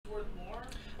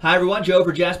Hi everyone, Joe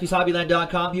for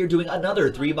JaspysHobbyland.com here doing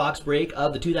another 3-box break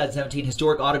of the 2017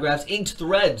 Historic Autographs Inked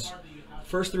Threads.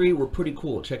 First 3 were pretty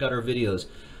cool. Check out our videos.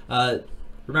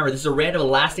 Remember, this is a random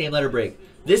last name letter break.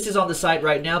 This is on the site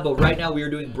right now, but right now we are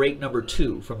doing break number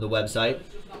 2 from the website.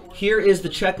 Here is the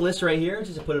checklist right here.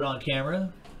 Just to put it on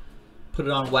camera. Put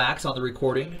it on wax on the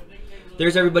recording.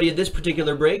 There's everybody in this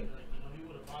particular break.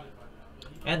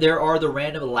 And there are the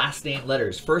random last name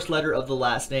letters. First letter of the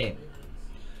last name.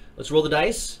 Let's roll the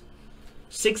dice.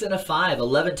 6 and a 5,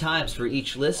 11 times for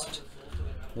each list.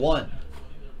 1,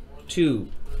 2,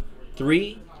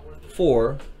 3,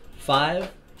 4,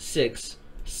 5, 6,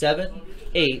 7,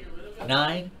 8,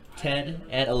 9, 10,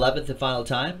 and 11th and final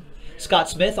time. Scott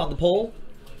Smith on the pole.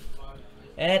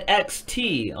 And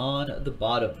XT on the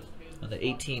bottom, on the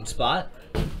 18 spot.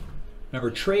 Remember,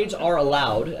 trades are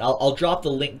allowed. I'll drop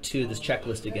the link to this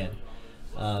checklist again.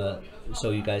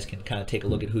 So you guys can kind of take a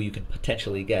look at who you can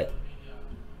potentially get.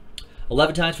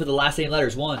 11 times for the last name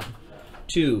letters. 1,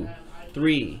 2,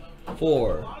 3,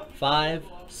 4, 5,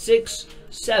 6,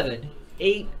 7,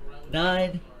 8,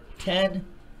 9, 10,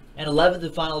 and 11th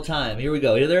and final time. Here we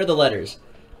go. Here there are the letters.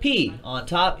 P on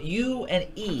top, U and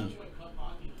E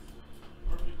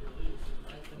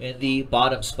in the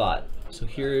bottom spot. So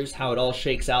here's how it all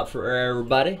shakes out for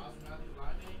everybody.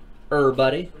 Oh,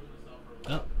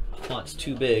 font's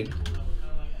too big.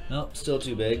 Nope, still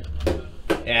too big.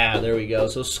 Yeah, there we go.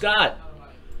 So Scott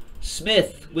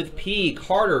Smith with P,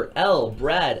 Carter L,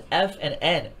 Brad F and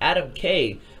N, Adam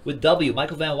K with W,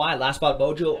 Michael Van Y, last spot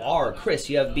Mojo R, Chris,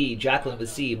 you have B, Jacqueline with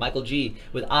C, Michael G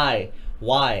with I,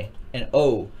 Y, and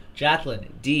O,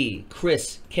 Jacqueline D,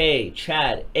 Chris K,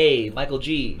 Chad A, Michael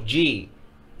G, G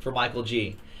for Michael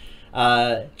G.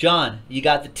 John, you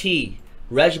got the T,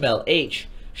 Regmel H,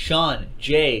 Sean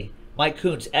J, Mike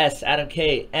Kuntz S, Adam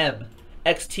K, M,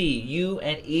 XT, U,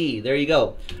 and E. There you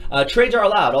go. Trades are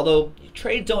allowed, although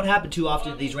trades don't happen too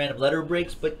often in these random letter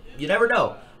breaks, but you never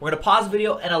know. We're going to pause the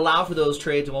video and allow for those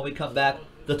trades, and when we come back,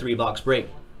 the 3-box break.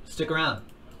 Stick around.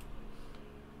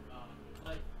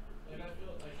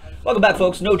 Welcome back,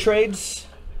 folks. No trades.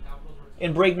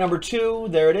 In break number 2,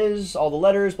 there it is. All the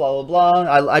letters, blah, blah,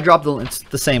 blah. I dropped it's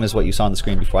the same as what you saw on the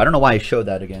screen before. I don't know why I showed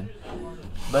that again.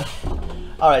 But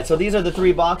all right, so these are the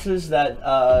 3 boxes that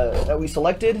that we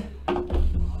selected.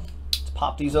 Let's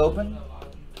pop these open.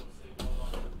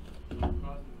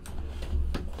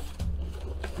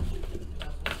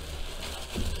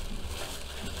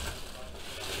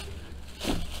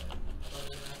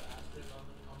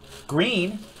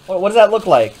 Green? What does that look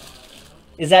like?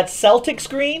 Is that Celtics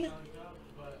green?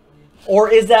 Or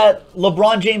is that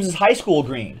LeBron James's high school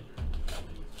green?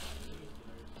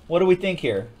 What do we think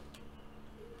here?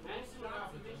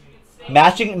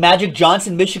 Magic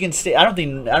Johnson, Michigan State. I don't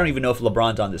even know if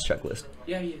LeBron's on this checklist.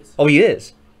 Yeah, he is. Oh, he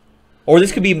is. Or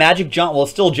this could be Magic John. Well,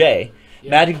 it's still J.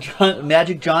 Yeah.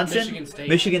 Magic Johnson,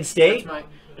 Michigan State.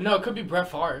 No, it could be Brett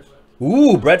Favre.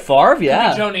 Ooh, Brett Favre.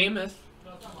 Yeah. Could be Joe Namath.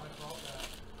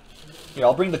 Here,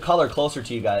 I'll bring the color closer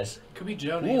to you guys. Could be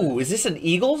Joe Namath. Ooh, is this an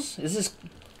Eagles? Is this?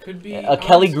 Could be a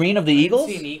Kelly Green of the Eagles.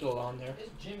 I see an eagle on there.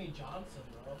 It's Jimmy Johnson,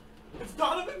 bro. It's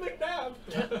Donovan McNabb.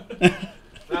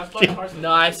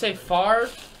 No, I say Favre.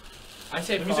 I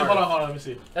say Let me Favre. see. Hold on. Let me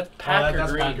see. That's Packer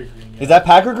that's Green. Packer Green. Yeah. Is that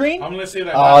Packer Green? I'm gonna say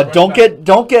that.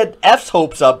 Don't get F's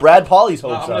hopes up. Brad Pauly's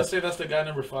hopes I'm gonna up. say that's the guy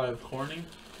number 5, Corning.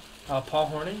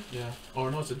 Paul Hornung. Yeah.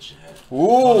 Or no, it's a Jet.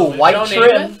 Ooh, white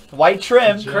trim. White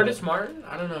trim. Curtis Martin.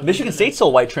 I don't know. Michigan State's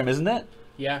still white trim, isn't it?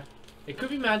 Yeah. It could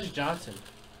be Magic Johnson.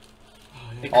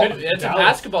 Oh, yeah. It could. It's Dallas. A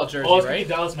basketball jersey, it's right?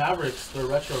 Dallas Mavericks. They're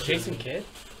retro. Jason Kidd.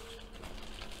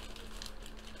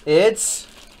 It's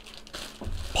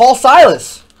Paul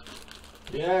Silas.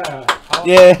 Yeah.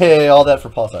 Yay! All that for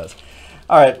Paul Silas.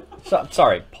 All right. So,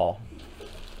 sorry, Paul.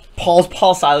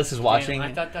 Paul Silas is watching.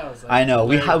 Damn, I thought that was. Like, I know.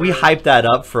 We hyped that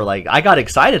up for like. I got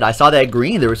excited. I saw that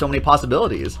green. There were so many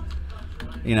possibilities.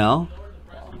 You know.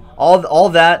 All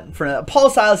that for Paul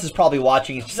Silas is probably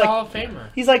watching. He's just like, Hall of Famer.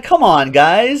 He's like, come on,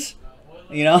 guys.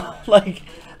 You know, like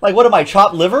what am I,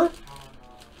 chopped liver?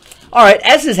 All right,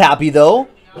 S is happy though,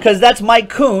 because that's Mike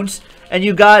Kuntz, and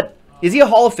you got. Is he a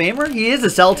Hall of Famer? He is a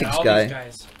Celtics all guy. These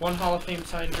guys. One Hall of Fame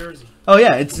signed jersey. Oh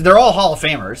yeah, they're all Hall of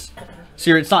Famers.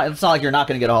 So it's not like you're not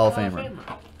going to get a Hall of Famer.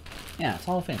 Yeah, it's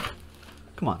Hall of Famer.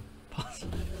 Come on. Pause.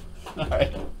 All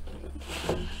right.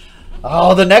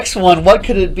 Oh, the next one. What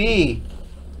could it be?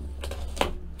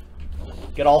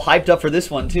 Get all hyped up for this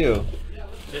one too.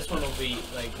 This one will be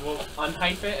like, we'll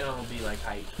unhype it and it'll be like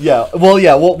hype. Yeah, well,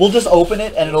 yeah, we'll just open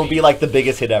it and it'll be like the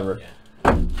biggest hit ever.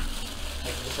 Yeah. Like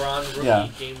LeBron's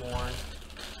rookie game worn.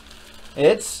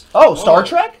 It's Star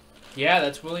Trek. Yeah,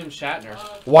 that's William Shatner.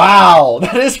 Wow,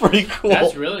 that is pretty cool.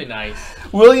 That's really nice.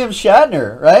 William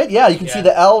Shatner, right? Yeah, you can see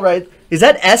the L right. Is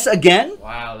that S again?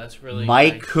 Wow, that's really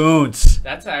Mike nice. Kuntz.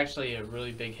 That's actually a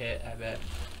really big hit, I bet.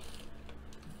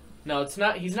 No, it's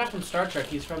not. He's not from Star Trek.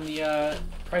 He's from the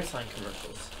Priceline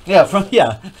commercials. Yeah,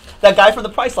 that guy from the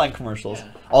Priceline commercials.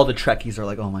 Yeah. All the Trekkies are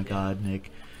like, oh my God,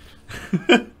 Nick.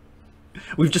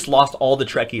 We've just lost all the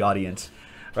Trekkie audience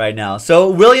right now. So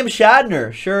William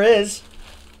Shatner sure is.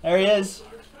 There he is.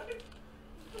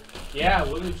 Yeah,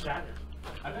 William Shatner.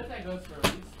 I bet that goes for at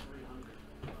least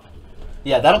 300.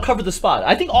 Yeah, that'll cover the spot.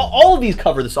 I think all of these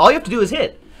cover this. All you have to do is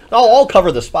hit. They'll all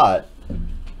cover the spot.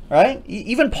 Right?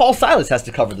 Even Paul Silas has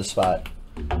to cover the spot.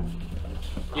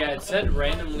 Yeah, it said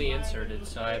randomly inserted,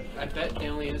 so I bet they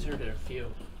only inserted a few.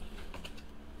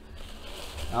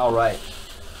 All right.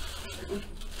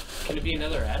 Can it be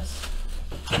another S?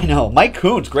 I know. Mike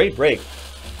Kuntz, great break.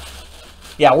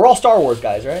 Yeah, we're all Star Wars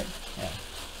guys, right? Yeah.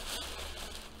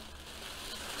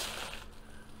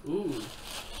 Ooh.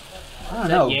 I don't Is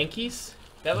know. that Yankees?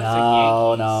 That looks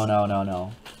like Yankees.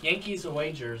 No. Yankees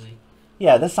away jersey.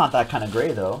 Yeah, that's not that kind of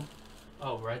gray though.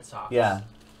 Oh, Red Sox. Yeah,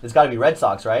 it's got to be Red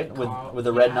Sox, right? With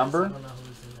the red number. I don't know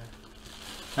who's in there.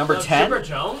 Number 10. Chipper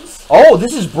Jones? Oh,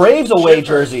 this is Braves away Chipper.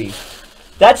 jersey.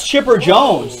 That's Chipper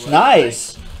Jones. that's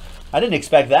Nice. I didn't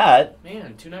expect that.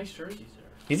 Man, two nice jerseys there.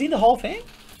 Is he in the Hall of Fame?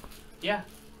 Yeah.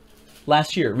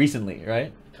 Last year, recently,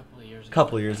 right? A couple of years ago.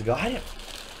 Couple of years ago.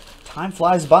 Time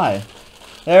flies by.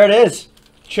 There it is.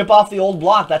 Chip off the old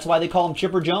block. That's why they call him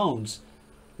Chipper Jones.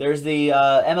 There's the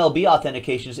MLB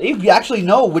authentications. You actually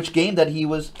know which game that he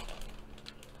was.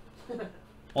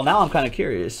 Well, now I'm kind of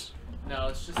curious. No,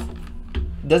 it's just.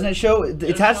 Doesn't it show?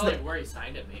 It has the. Like where he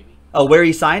signed it, maybe. Oh, where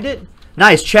he signed it?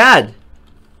 Nice. Chad.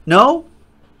 No?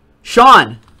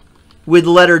 Sean. With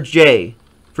the letter J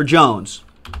for Jones.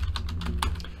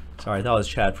 Sorry, I thought it was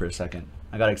Chad for a second.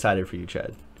 I got excited for you,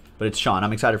 Chad. But it's Sean.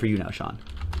 I'm excited for you now, Sean.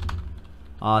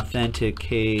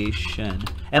 Authentication.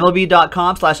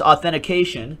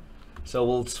 MLB.com/authentication. So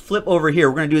we'll flip over here.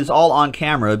 We're going to do this all on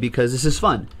camera because this is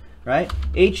fun, right?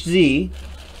 HZ.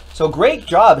 So great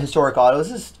job, Historic Auto.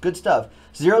 This is good stuff.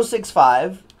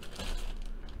 065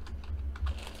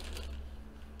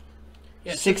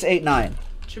 Yeah, 689.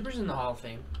 Chipper's in the Hall of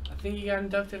Fame. I think he got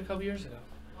inducted a couple years ago.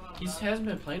 He hasn't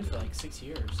been playing for like 6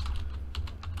 years.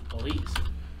 At least.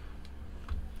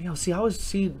 You know,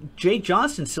 see, Jake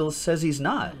Johnston still says he's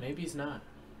not. Maybe he's not.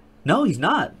 No, he's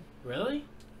not. Really?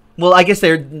 Well, I guess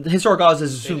Historic Autos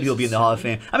has assumed he'll be in the Hall of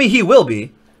Fame. I mean, he will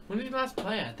be. When did he last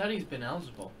play? I thought he's been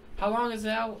eligible. How long is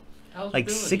that eligibility? Like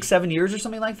 6, 7 years or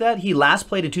something like that. He last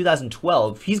played in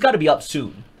 2012. He's got to be up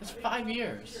soon. That's 5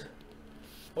 years.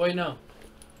 Oh, wait, no.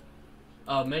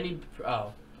 Oh,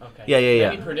 oh, okay. Yeah.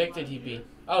 Many predicted he'd be.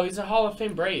 Oh, he's a Hall of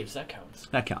Fame Braves. That counts.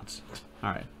 That counts. All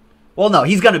right. Well, no,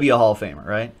 he's going to be a Hall of Famer,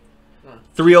 right? Huh.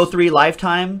 303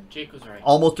 lifetime. Jake was right.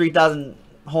 Almost 3,000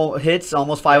 hits,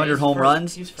 almost 500 home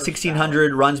runs, he's first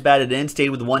 1,600 runs batted in,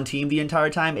 stayed with one team the entire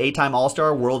time, 8-time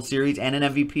All-Star, World Series, and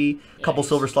an MVP, a couple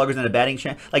Silver Sluggers, and a batting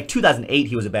champion. Like 2008,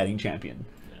 he was a batting champion.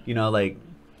 Yeah. You know, like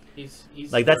he's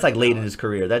like that's like late in his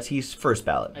career. He's first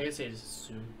ballot. I guess I just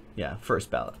assume. Yeah,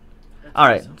 first ballot. All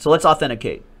right, so let's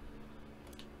authenticate.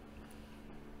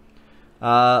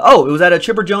 Oh, it was at a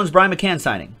Chipper Jones Brian McCann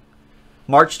signing,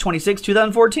 March 26,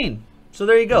 2014. So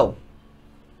there you go.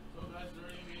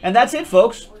 And that's it,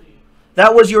 folks.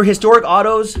 That was your Historic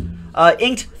Autos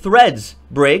Inked Threads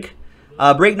break.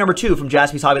 Break number 2 from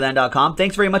JaspysHobbyland.com.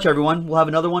 Thanks very much, everyone. We'll have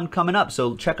another one coming up.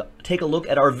 So take a look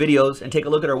at our videos and take a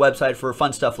look at our website for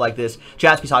fun stuff like this.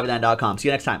 JaspysHobbyland.com. See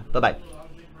you next time. Bye-bye.